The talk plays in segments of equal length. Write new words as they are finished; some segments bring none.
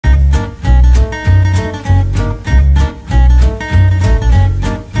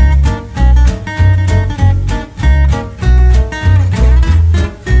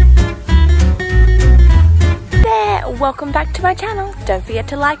my channel, don't forget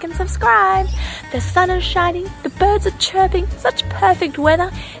to like and subscribe. The sun is shining, the birds are chirping, such perfect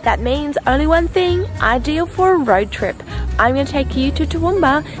weather. That means only one thing, ideal for a road trip. I'm going to take you to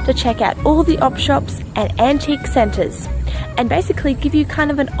Toowoomba to check out all the op shops and antique centres, and basically give you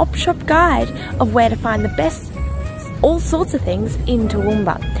kind of an op shop guide of where to find the best, all sorts of things in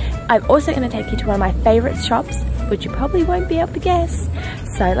Toowoomba. I'm also going to take you to one of my favourite shops, which you probably won't be able to guess.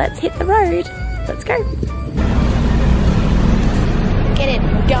 So let's hit the road. Let's go. Get in,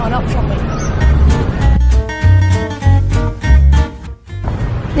 we're going op shopping.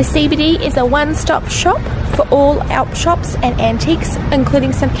 The CBD is a one-stop shop for all op shops and antiques,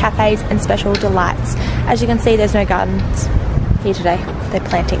 including some cafes and special delights. As you can see, there's no gardens here today. They're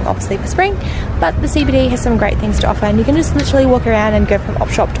planting obviously for spring, but the CBD has some great things to offer, and you can just literally walk around and go from op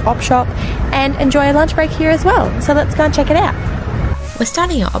shop to op shop and enjoy a lunch break here as well. So let's go and check it out. We're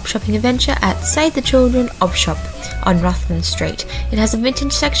starting our op shopping adventure at Save the Children Op Shop on Ruthven Street. It has a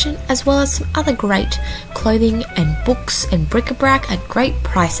vintage section as well as some other great clothing and books and bric-a-brac at great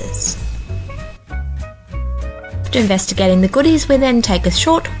prices. After investigating the goodies, we then take a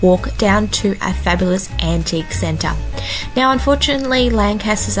short walk down to a fabulous antique centre. Now unfortunately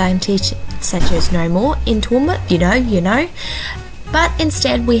Lancaster's Antique Centre is no more in Toowoomba, you know, but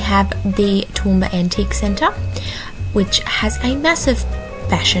instead we have the Toowoomba Antique Centre, which has a massive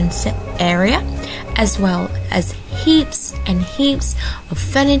fashion area, as well as heaps and heaps of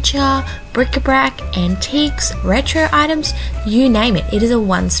furniture, bric-a-brac, antiques, retro items, you name it. It is a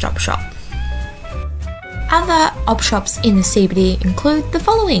one-stop shop. Other op shops in the CBD include the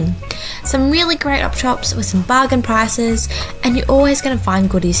following: some really great op shops with some bargain prices, and you're always going to find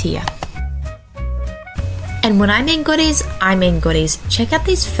goodies here. And when I mean goodies, I mean goodies. Check out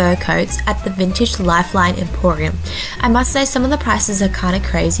these fur coats at the Vintage Lifeline Emporium. I must say some of the prices are kind of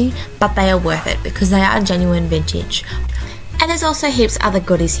crazy, but they are worth it because they are genuine vintage. And there's also heaps other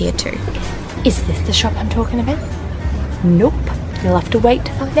goodies here too. Is this the shop I'm talking about? Nope. You'll have to wait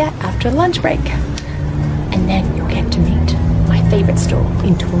to find out after lunch break. And then you'll get to meet my favourite store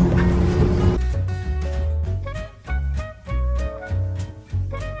in Toowoomba.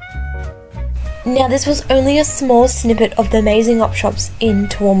 Now this was only a small snippet of the amazing op shops in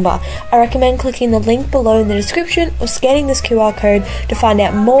Toowoomba. I recommend clicking the link below in the description or scanning this QR code to find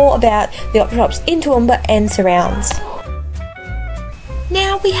out more about the op shops in Toowoomba and surrounds.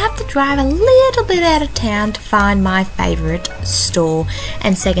 Now we have to drive a little bit out of town to find my favourite store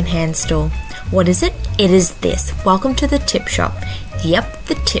and second-hand store. What is it? It is this. Welcome to the Tip Shop. Yep,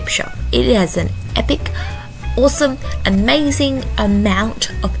 the Tip Shop. It has an epic, awesome, amazing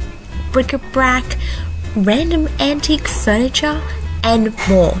amount of bric-a-brac, random antique furniture, and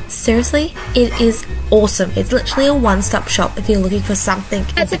more. Seriously, it is awesome. It's literally a one-stop shop if you're looking for something.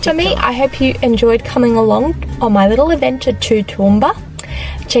 That's it for me. I hope you enjoyed coming along on my little adventure to Toowoomba,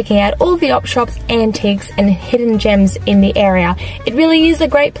 checking out all the op shops, antiques, and hidden gems in the area. It really is a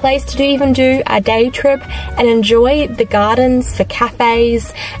great place to even do a day trip and enjoy the gardens, the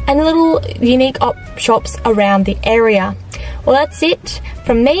cafes, and the little unique op shops around the area. Well, that's it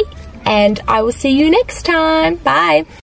from me, and I will see you next time. Bye.